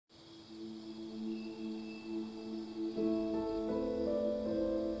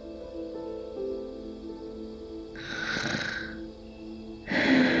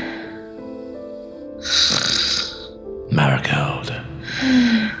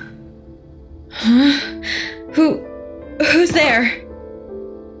Huh? Who's there?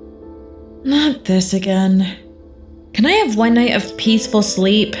 Not this again. Can I have one night of peaceful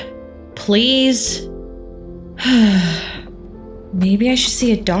sleep? Please? Maybe I should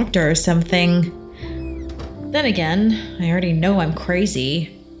see a doctor or something. Then again, I already know I'm crazy.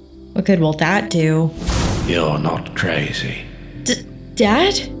 What good will that do? You're not crazy.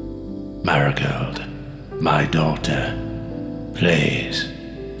 Dad? Marigold, my daughter, please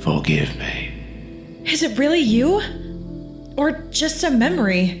forgive me. Is it really you? Or just a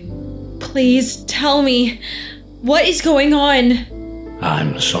memory? Please tell me, what is going on?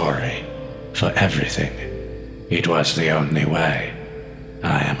 I'm sorry for everything. It was the only way.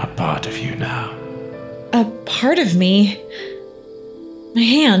 I am a part of you now. A part of me? My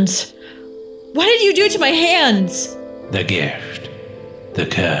hands. What did you do to my hands? The gift. The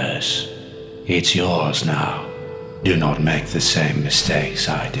curse. It's yours now. Do not make the same mistakes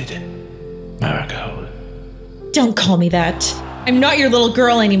I did. Marigold. Don't call me that. I'm not your little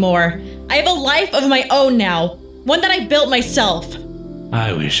girl anymore. I have a life of my own now. One that I built myself.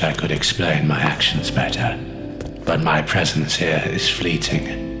 I wish I could explain my actions better. But my presence here is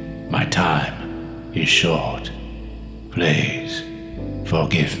fleeting. My time is short. Please,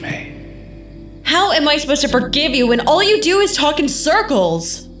 forgive me. How am I supposed to forgive you when all you do is talk in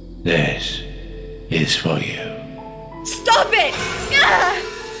circles? This is for you. Stop it! Ah!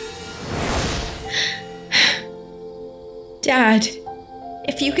 Dad,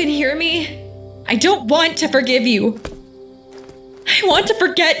 if you can hear me, I don't want to forgive you. I want to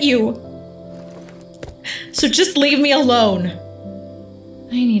forget you. So just leave me alone.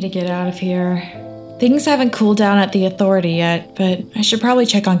 I need to get out of here. Things haven't cooled down at the authority yet, but I should probably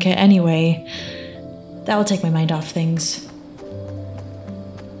check on Kit anyway. That will take my mind off things.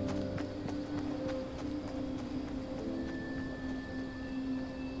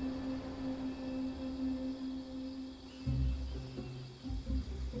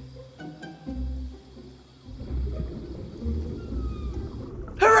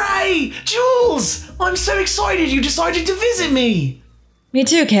 Hooray! Jules! I'm so excited you decided to visit me! Me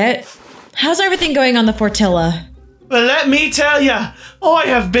too, Kit. How's everything going on the Fortilla? Well, let me tell ya, I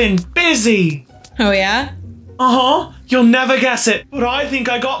have been busy. Oh yeah? Uh-huh. You'll never guess it, but I think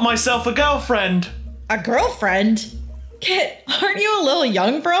I got myself a girlfriend. A girlfriend? Kit, aren't you a little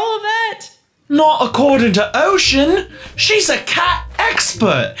young for all of that? Not according to Ocean. She's a cat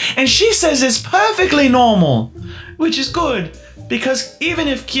expert, and she says it's perfectly normal. Which is good, because even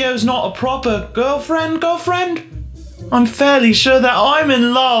if Kyo's not a proper girlfriend, I'm fairly sure that I'm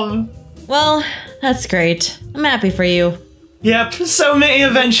in love. Well, that's great. I'm happy for you. Yep, so many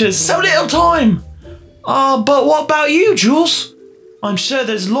adventures, so little time. But what about you, Jules? I'm sure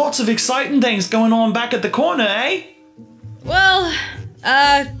there's lots of exciting things going on back at the corner, eh? Well,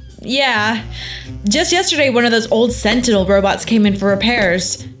 yeah. Just yesterday, one of those old Sentinel robots came in for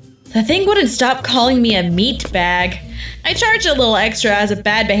repairs. The thing wouldn't stop calling me a meat bag. I charged a little extra as a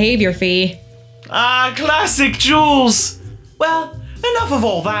bad behavior fee. Ah, classic Jules. Well, enough of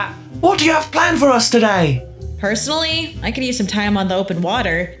all that. What do you have planned for us today? Personally, I could use some time on the open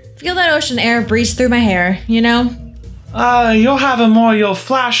water. Feel that ocean air breeze through my hair, you know? You're having more of your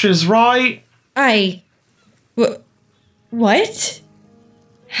flashes, right? What?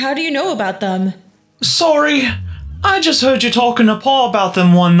 How do you know about them? Sorry, I just heard you talking to Paul about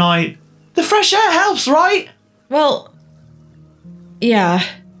them one night. The fresh air helps, right? Well, yeah.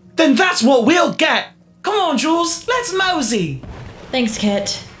 Then that's what we'll get. Come on, Jules, let's mosey. Thanks,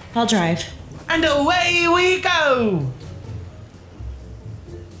 Kit. I'll drive. And away we go.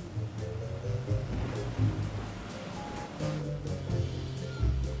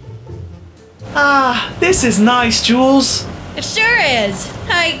 Ah, this is nice, Jules. It sure is.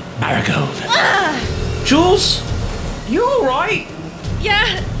 Marigold. Jules? You alright?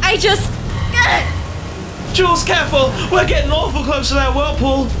 Yeah, I just... Jules, careful! We're getting awful close to that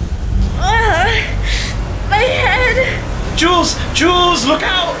whirlpool. My head. Jules! Jules, look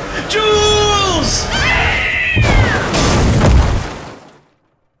out! Jules!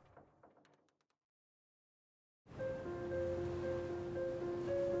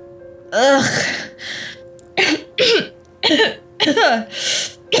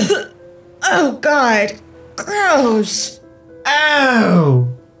 Oh, God. Gross. Ow!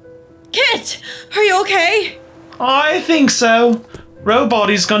 Kit, are you okay? I think so.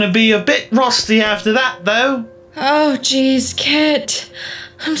 Robody's gonna be a bit rusty after that, though. Oh, geez, Kit.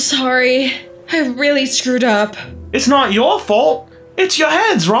 I'm sorry. I really screwed up. It's not your fault. It's your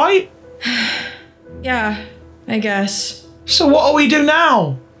head's, right? Yeah, I guess. So what do we do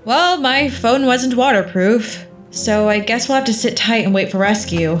now? Well, my phone wasn't waterproof, so I guess we'll have to sit tight and wait for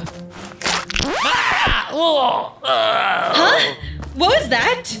rescue. Huh? What was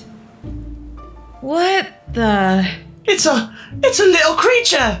that? What the? It's a little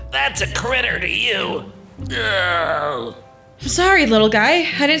creature. That's a critter to you. I'm sorry, little guy.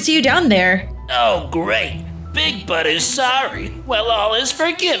 I didn't see you down there. Oh, great. Big Bud is sorry. Well, all is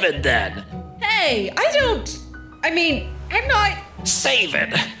forgiven then. Hey, I'm not. Save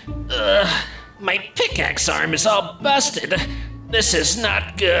it. My pickaxe arm is all busted. This is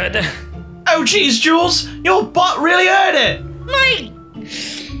not good. Oh, geez, Jules, your butt really hurt it.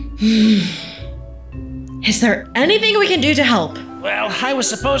 Is there anything we can do to help? Well, I was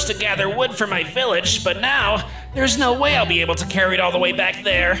supposed to gather wood for my village, but now there's no way I'll be able to carry it all the way back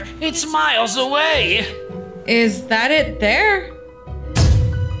there. It's miles away. Is that it there?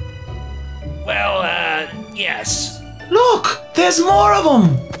 Well, yes. Look, there's more of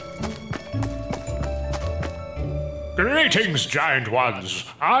them. Greetings, giant ones.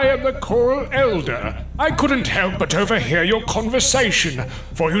 I am the Coral Elder. I couldn't help but overhear your conversation,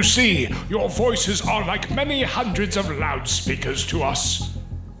 for you see, your voices are like many hundreds of loudspeakers to us.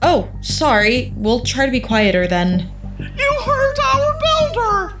 Oh, sorry. We'll try to be quieter then. You hurt our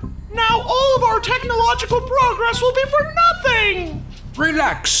builder. Now all of our technological progress will be for nothing.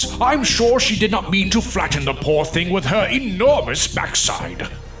 Relax. I'm sure she did not mean to flatten the poor thing with her enormous backside.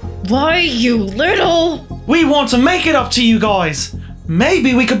 Why, you little... We want to make it up to you guys.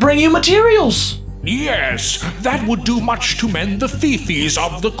 Maybe we could bring you materials. Yes, that would do much to mend the fifis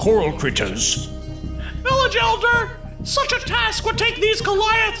of the coral critters. Village Elder, such a task would take these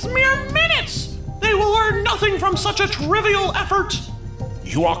Goliaths mere minutes. They will learn nothing from such a trivial effort.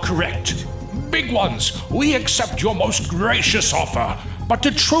 You are correct. Big ones, we accept your most gracious offer, but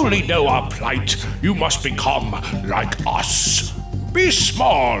to truly know our plight, you must become like us. Be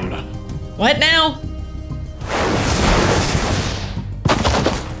small. What now?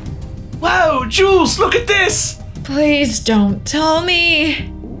 Whoa, Jules, look at this. Please don't tell me.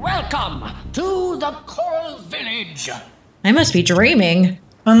 Welcome to the Coral Village. I must be dreaming.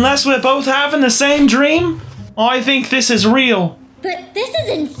 Unless we're both having the same dream, I think this is real. But this is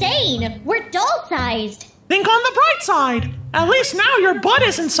insane! We're doll-sized! Think on the bright side. At least now your butt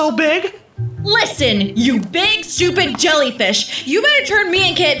isn't so big. Listen, you big, stupid jellyfish. You better turn me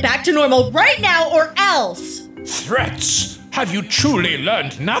and Kit back to normal right now or else. Threats? Have you truly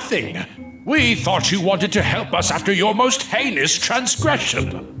learned nothing? We thought you wanted to help us after your most heinous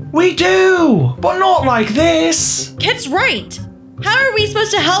transgression. We do, but not like this. Kit's right. How are we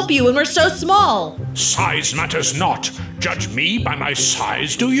supposed to help you when we're so small? Size matters not. Judge me by my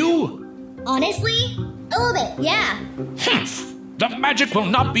size, do you? Honestly? A little bit, yeah. Humph! The magic will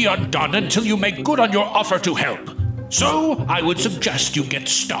not be undone until you make good on your offer to help. So, I would suggest you get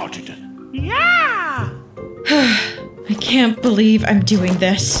started. Yeah! I can't believe I'm doing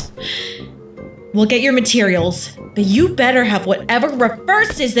this. We'll get your materials, but you better have whatever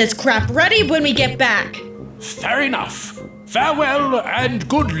reverses this crap ready when we get back. Fair enough. Farewell and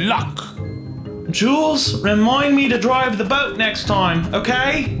good luck. Jules, remind me to drive the boat next time,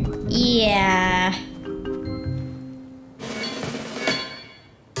 okay? Yeah.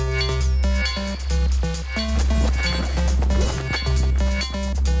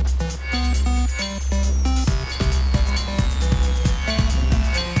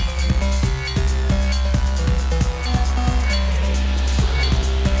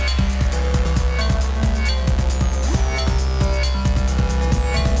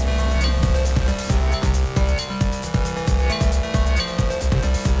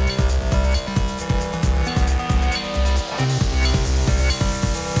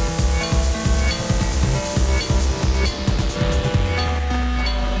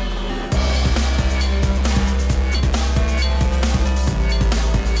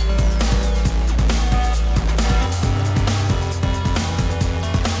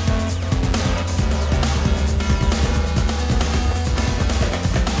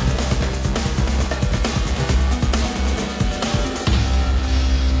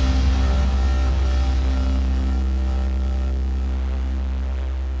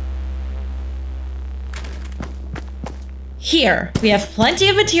 Here, we have plenty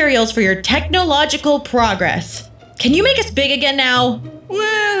of materials for your technological progress. Can you make us big again now?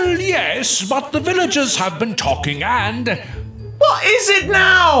 Well, yes, but the villagers have been talking and... What is it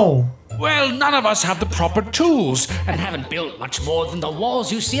now? Well, none of us have the proper tools And haven't built much more than the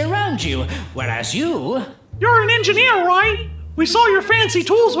walls you see around you, whereas you... You're an engineer, right? We saw your fancy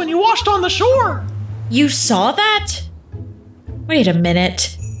tools when you washed on the shore. You saw that? Wait a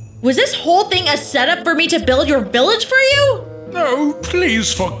minute. Was this whole thing a setup for me to build your village for you? Oh,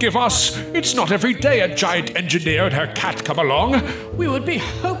 please forgive us. It's not every day a giant engineer and her cat come along. We would be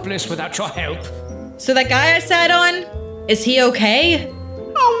hopeless without your help. So that guy I sat on, is he okay?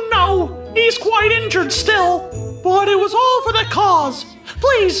 Oh no, he's quite injured still. But it was all for the cause.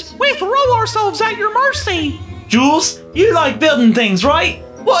 Please, we throw ourselves at your mercy. Jules, you like building things, right?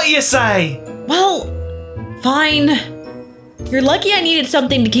 What do you say? Well, fine. You're lucky I needed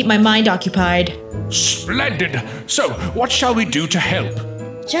something to keep my mind occupied. Splendid. So, what shall we do to help?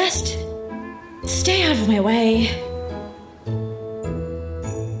 Just stay out of my way.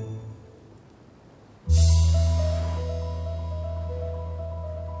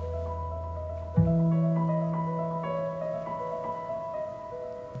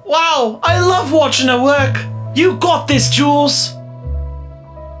 Wow, I love watching her work. You got this, Jules.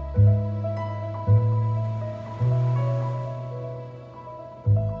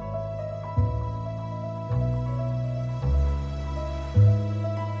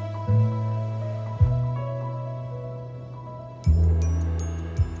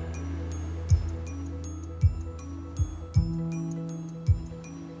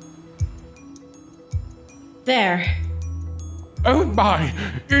 There. Oh my,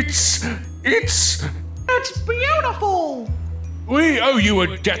 it's beautiful. We owe you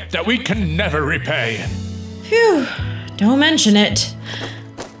a debt that we can never repay. Phew, don't mention it.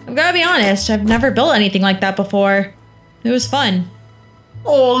 I've gotta be honest, I've never built anything like that before. It was fun.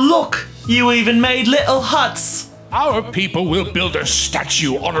 Oh, look, you even made little huts. Our people will build a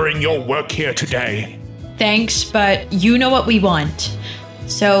statue honoring your work here today. Thanks, but you know what we want.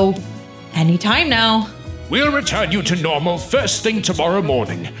 So, anytime now. We'll return you to normal first thing tomorrow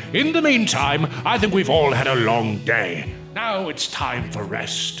morning. In the meantime, I think we've all had a long day. Now it's time for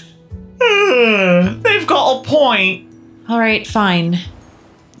rest. They've got a point. Alright, fine.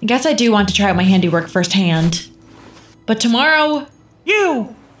 I guess I do want to try out my handiwork firsthand. But tomorrow...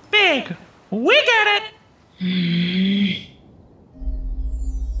 You, Big, we get it.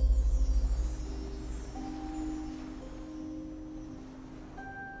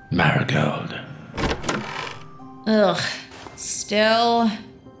 Marigold. Ugh. Still...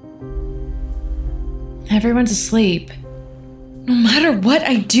 Everyone's asleep. No matter what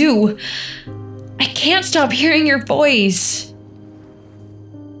I do, I can't stop hearing your voice.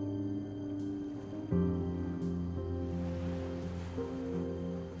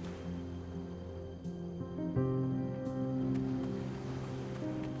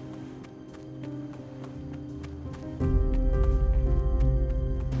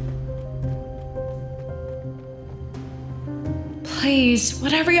 Please,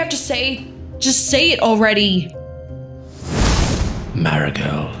 whatever you have to say, just say it already.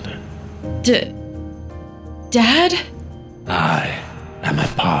 Marigold. Dad? I am a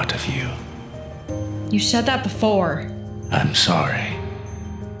part of you. You said that before. I'm sorry.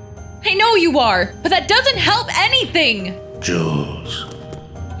 I know you are, but that doesn't help anything! Jules,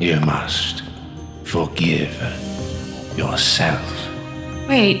 you must forgive yourself.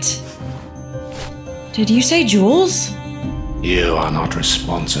 Wait. Did you say Jules? You are not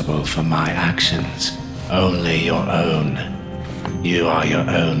responsible for my actions, only your own. You are your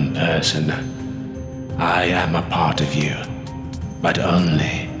own person. I am a part of you, but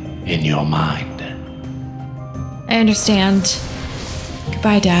only in your mind. I understand.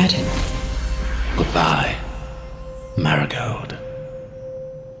 Goodbye, Dad. Goodbye, Marigold.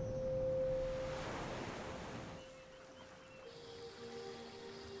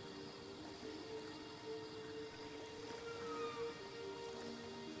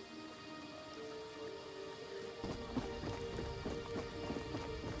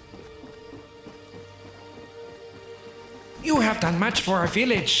 You have done much for our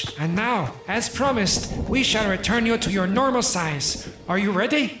village, and now, as promised, we shall return you to your normal size. Are you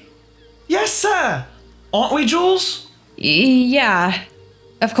ready? Yes, sir. Aren't we, Jules? Yeah,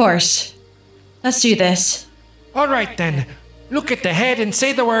 of course. Let's do this. All right then. Look at the head and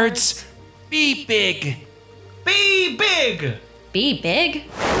say the words, "Be big." Be big. Be big?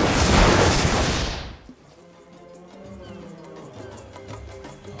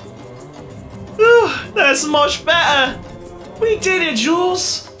 Whew, that's much better. We did it,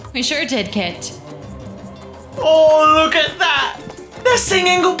 Jules. We sure did, Kit. Oh, look at that. They're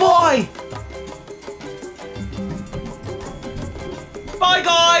singing goodbye. Bye,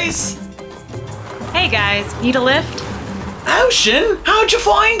 guys. Hey guys, need a lift? Ocean, how'd you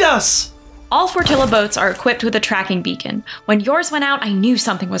find us? All Fortilla boats are equipped with a tracking beacon. When yours went out, I knew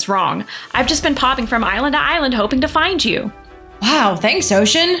something was wrong. I've just been popping from island to island hoping to find you. Wow, thanks,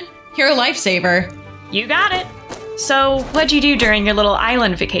 Ocean. You're a lifesaver. You got it. So, what'd you do during your little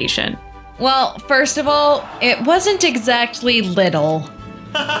island vacation? Well, first of all, it wasn't exactly little.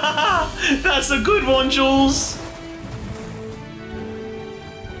 That's a good one, Jules.